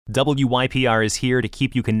WYPR is here to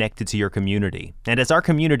keep you connected to your community. And as our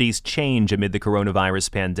communities change amid the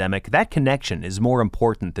coronavirus pandemic, that connection is more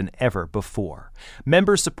important than ever before.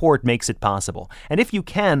 Member support makes it possible. And if you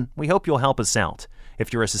can, we hope you'll help us out.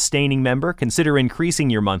 If you're a sustaining member, consider increasing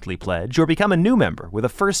your monthly pledge or become a new member with a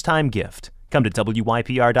first-time gift. Come to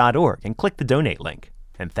WYPR.org and click the donate link.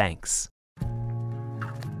 And thanks.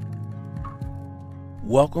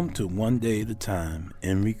 Welcome to One Day at a Time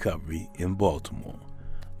in Recovery in Baltimore.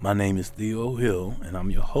 My name is Theo Hill, and I'm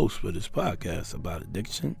your host for this podcast about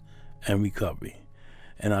addiction and recovery.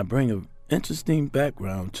 And I bring an interesting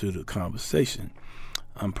background to the conversation.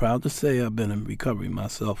 I'm proud to say I've been in recovery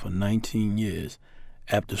myself for 19 years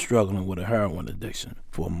after struggling with a heroin addiction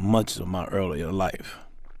for much of my earlier life.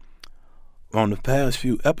 On the past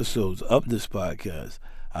few episodes of this podcast,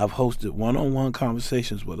 I've hosted one-on-one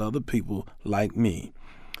conversations with other people like me,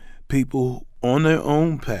 people on their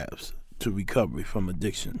own paths to recovery from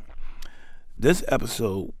addiction. This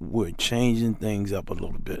episode, we're changing things up a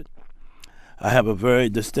little bit. I have a very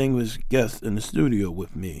distinguished guest in the studio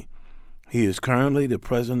with me. He is currently the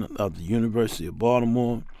president of the University of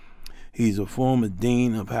Baltimore. He's a former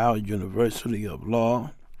dean of Howard University of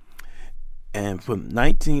Law. And from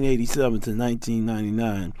 1987 to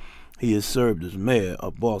 1999, he has served as mayor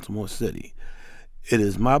of Baltimore City. It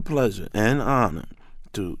is my pleasure and honor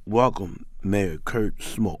to welcome Mayor Kurt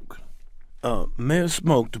Schmoke. Mayor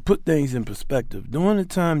Schmoke, to put things in perspective, during the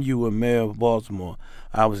time you were mayor of Baltimore,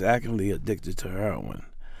 I was actively addicted to heroin.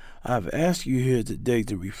 I've asked you here today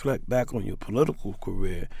to reflect back on your political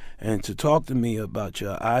career and to talk to me about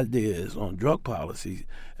your ideas on drug policies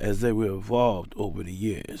as they were evolved over the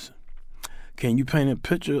years. Can you paint a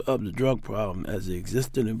picture of the drug problem as it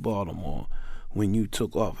existed in Baltimore when you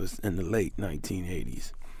took office in the late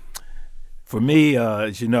 1980s? For me,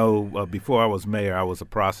 as you know, before I was mayor, I was a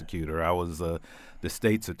prosecutor. I was the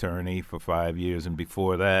state's attorney for 5 years, and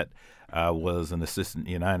before that, I was an assistant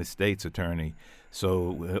United States attorney.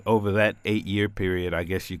 So over that 8-year period, I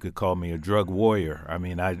guess you could call me a drug warrior. I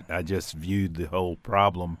mean, I just viewed the whole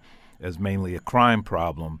problem as mainly a crime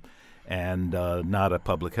problem and not a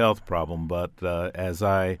public health problem. But as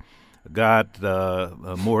I got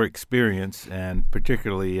more experience, and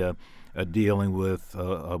particularly dealing with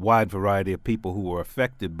a wide variety of people who were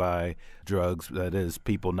affected by drugs, that is,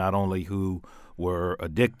 people not only who were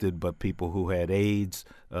addicted, but people who had AIDS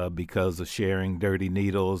because of sharing dirty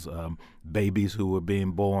needles, babies who were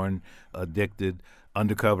being born addicted,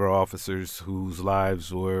 undercover officers whose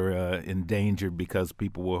lives were endangered because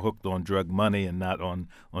people were hooked on drug money and not on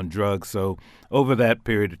drugs. So over that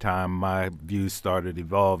period of time, my views started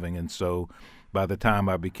evolving. And so by the time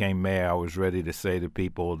I became mayor, I was ready to say to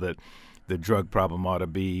people that the drug problem ought to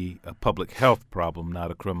be a public health problem, not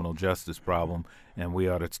a criminal justice problem, and we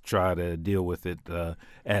ought to try to deal with it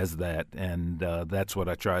as that. And that's what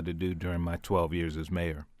I tried to do during my 12 years as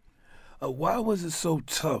mayor. Why was it so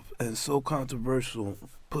tough and so controversial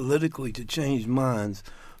politically to change minds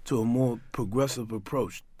to a more progressive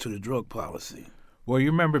approach to the drug policy? Well,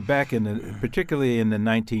 you remember back particularly in the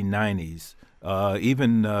 1990s,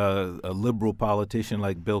 even a liberal politician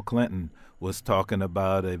like Bill Clinton was talking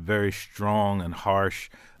about a very strong and harsh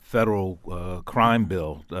federal crime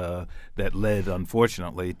bill that led,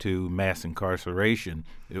 unfortunately, to mass incarceration.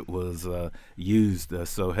 It was used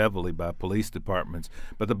so heavily by police departments.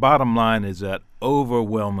 But the bottom line is that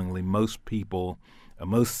overwhelmingly most people,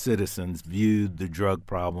 most citizens viewed the drug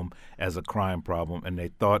problem as a crime problem, and they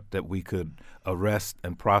thought that we could arrest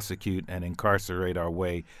and prosecute and incarcerate our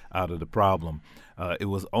way out of the problem. It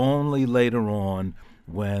was only later on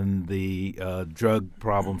when the drug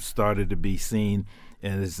problem started to be seen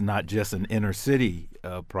as not just an inner city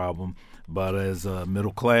problem, but as a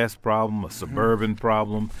middle class problem, a suburban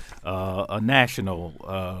problem, a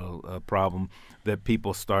national problem, that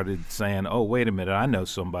people started saying, oh, wait a minute, I know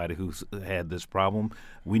somebody who's had this problem.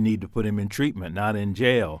 We need to put him in treatment, not in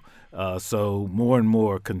jail. So more and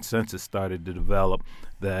more consensus started to develop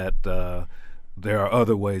that there are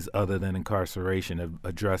other ways other than incarceration of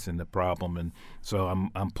addressing the problem. And so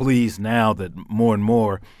I'm pleased now that more and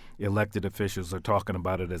more elected officials are talking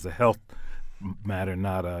about it as a health matter,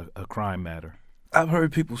 not a crime matter. I've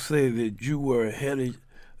heard people say that you were ahead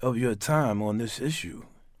of your time on this issue.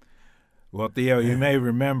 Well, Theo, you may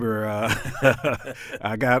remember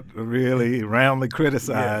I got really roundly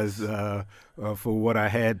criticized for what I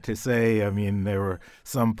had to say. I mean, there were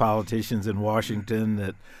some politicians in Washington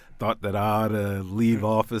that thought that I ought to leave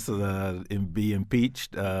office and be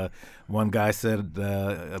impeached. One guy said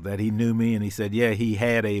that he knew me, and he said, yeah, he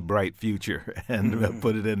had a bright future, and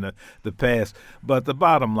put it in the past. But the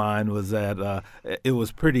bottom line was that it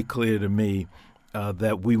was pretty clear to me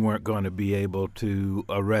that we weren't going to be able to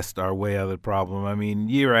arrest our way out of the problem. I mean,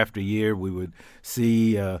 year after year, we would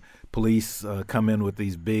see police come in with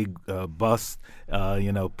these big busts,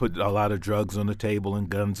 put a lot of drugs on the table and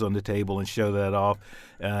guns on the table and show that off.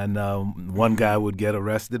 And one guy would get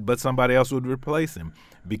arrested, but somebody else would replace him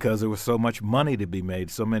because there was so much money to be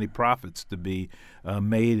made, so many profits to be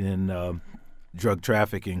made in drug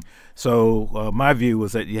trafficking. So my view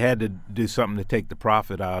was that you had to do something to take the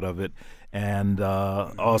profit out of it, and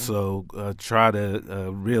also try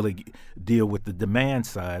to really deal with the demand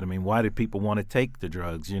side. I mean, why did people want to take the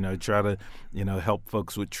drugs? Try to, help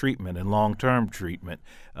folks with treatment and long-term treatment.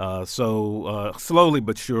 So slowly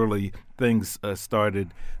but surely things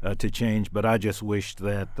started to change, but I just wished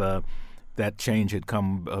that that change had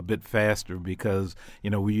come a bit faster because,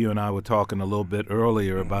 you and I were talking a little bit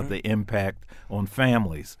earlier about the impact on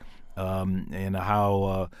families and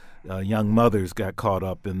how young mothers got caught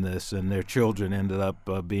up in this and their children ended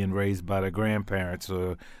up being raised by their grandparents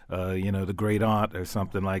or, the great aunt or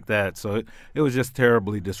something like that. So it was just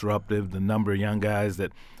terribly disruptive. The number of young guys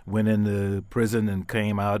that went into prison and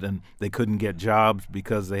came out and they couldn't get jobs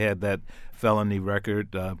because they had that felony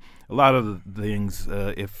record. A lot of the things,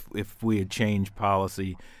 if we had changed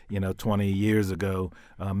policy, 20 years ago,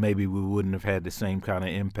 maybe we wouldn't have had the same kind of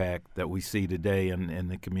impact that we see today in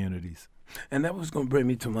the communities. And that was going to bring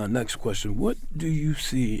me to my next question. What do you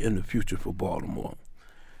see in the future for Baltimore?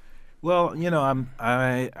 Well, I'm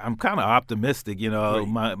kind of optimistic. Right.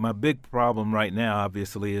 My big problem right now,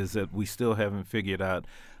 obviously, is that we still haven't figured out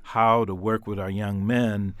how to work with our young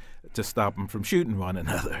men to stop them from shooting one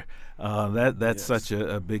another. That's Yes. such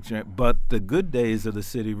a big change. But the good days of the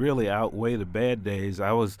city really outweigh the bad days.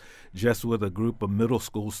 I was just with a group of middle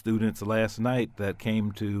school students last night that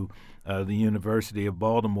came to the University of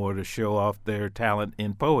Baltimore to show off their talent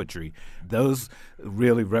in poetry. Those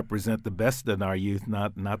really represent the best in our youth,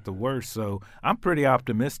 not the worst. So I'm pretty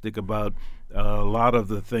optimistic about a lot of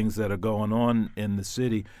the things that are going on in the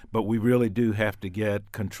city, but we really do have to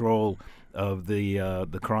get control of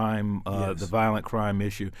the crime, Yes. the violent crime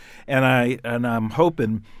issue, and I'm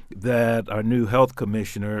hoping that our new health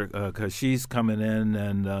commissioner, because she's coming in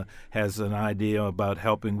and has an idea about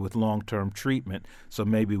helping with long-term treatment, so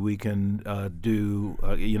maybe we can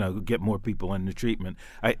get more people into treatment.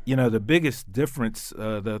 The biggest difference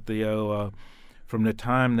from the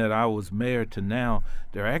time that I was mayor to now,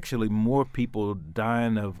 there are actually more people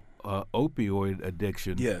dying of opioid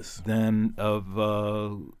addiction Yes. than of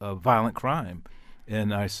violent crime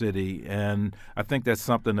in our city. And I think that's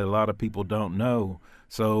something that a lot of people don't know.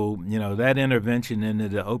 So, that intervention into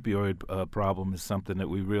the opioid problem is something that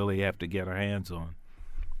we really have to get our hands on.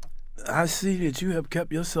 I see that you have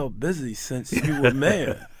kept yourself busy since you were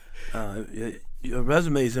mayor. Your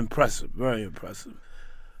resume is impressive, very impressive.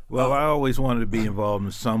 Well, I always wanted to be involved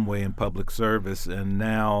in some way in public service, and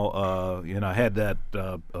now, I had that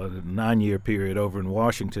 9-year period over in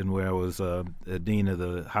Washington where I was a dean of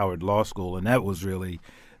the Howard Law School, and that was really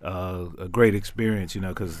a great experience,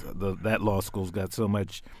 because that law school's got so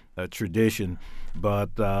much tradition.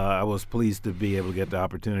 But I was pleased to be able to get the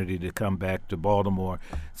opportunity to come back to Baltimore,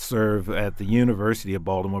 serve at the University of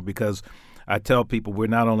Baltimore, because I tell people we're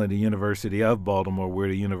not only the University of Baltimore, we're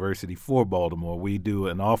the University for Baltimore. We do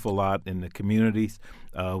an awful lot in the communities,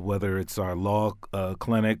 whether it's our law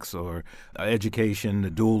clinics or education, the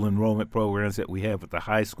dual enrollment programs that we have at the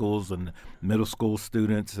high schools and middle school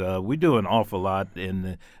students. We do an awful lot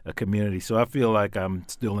in the community. So I feel like I'm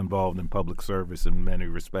still involved in public service in many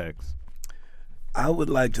respects. I would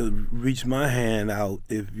like to reach my hand out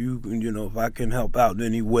if if I can help out in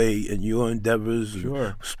any way in your endeavors.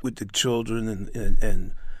 Sure. With the children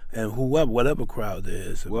and whoever, whatever crowd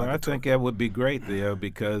there is. Well, I think that would be great, Theo,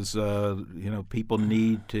 because people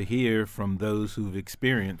need to hear from those who've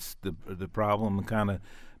experienced the problem and kind of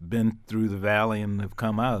been through the valley and have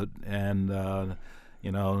come out. And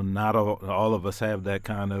not all of us have that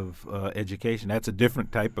kind of education. That's a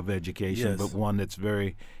different type of education, Yes. but one that's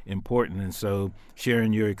very important. And so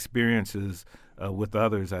sharing your experiences with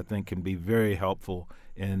others, I think, can be very helpful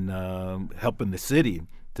in helping the city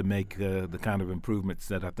to make the kind of improvements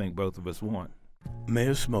that I think both of us want.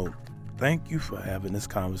 Mayor Smoke, thank you for having this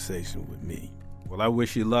conversation with me. Well, I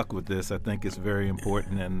wish you luck with this. I think it's very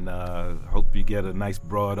important, and hope you get a nice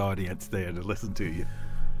broad audience there to listen to you.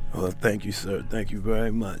 Well, thank you, sir. Thank you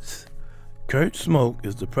very much. Kurt Smoke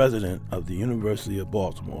is the president of the University of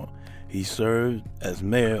Baltimore. He served as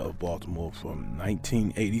mayor of Baltimore from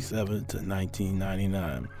 1987 to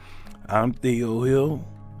 1999. I'm Theo Hill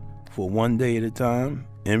for One Day at a Time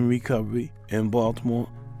in Recovery in Baltimore.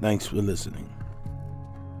 Thanks for listening.